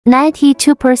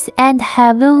92%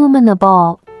 high-alumina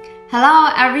ball.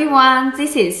 Hello everyone,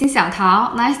 this is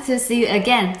Xintao. Nice to see you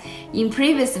again. In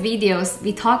previous videos,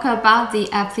 we talked about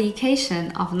the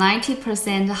application of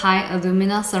 90%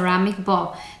 high-alumina ceramic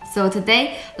ball. So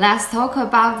today, let's talk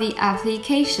about the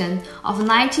application of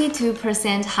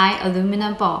 92%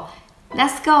 high-alumina ball.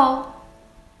 Let's go!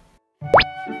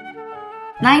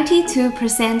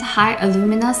 92%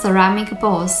 high-alumina ceramic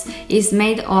balls is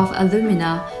made of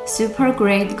alumina,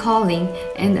 super-grade kaolin,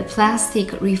 and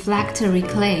plastic refractory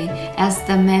clay as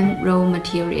the main raw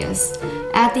materials,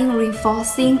 adding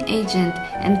reinforcing agent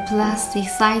and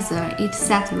plasticizer,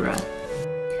 etc.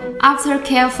 After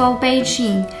careful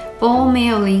batching, ball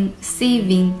milling,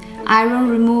 sieving, iron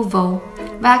removal,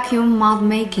 vacuum mold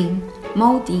making,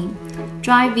 molding,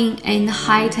 drying, and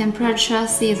high-temperature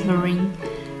sintering,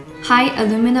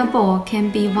 high-alumina ball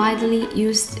can be widely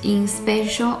used in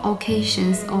special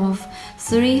occasions of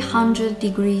 300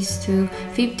 degrees to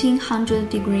 1500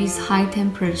 degrees high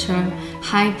temperature,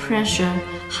 high pressure,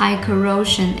 high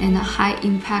corrosion, and high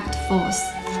impact force.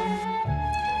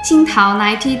 Xintao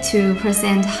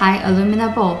 92%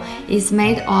 high-alumina ball is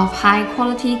made of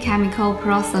high-quality chemical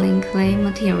porcelain clay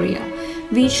material,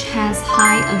 which has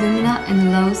high alumina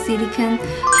and low silicon,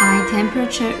 high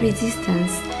temperature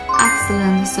resistance,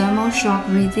 excellent thermal shock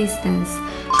resistance,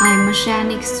 high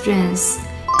mechanic strength,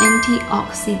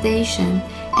 anti-oxidation,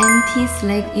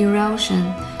 anti-slag erosion,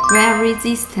 wear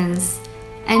resistance,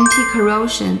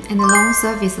 anti-corrosion, and long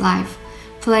service life,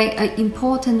 play an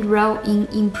important role in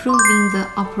improving the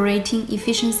operating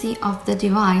efficiency of the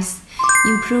device,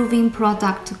 improving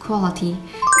product quality,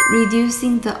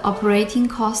 reducing the operating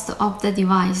cost of the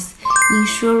device,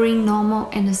 ensuring normal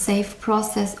and safe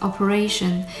process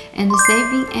operation, and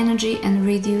saving energy and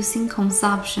reducing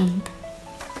consumption.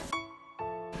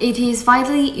 It is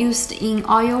widely used in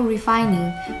oil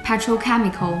refining,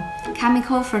 petrochemical,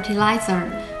 chemical fertilizer,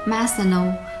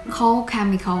 methanol, coal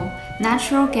chemical,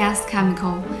 natural gas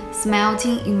chemical,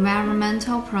 smelting,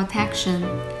 environmental protection,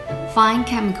 fine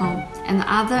chemical, and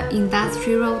other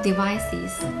industrial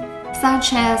devices,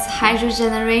 such as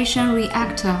hydrogenation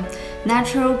reactor,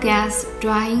 natural gas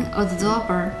drying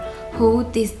adsorber, whole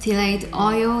distillate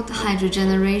oil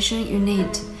hydrogenation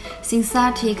unit,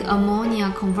 synthetic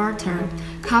ammonia converter,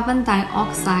 carbon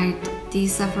dioxide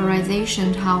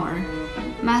desulfurization tower,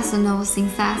 methanol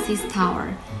synthesis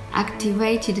tower,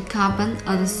 activated carbon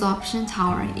adsorption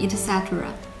tower,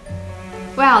 etc.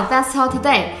 Well, that's all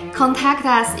today. Contact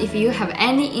us if you have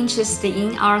any interest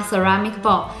in our ceramic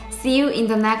ball. See you in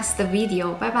the next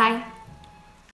video. Bye bye.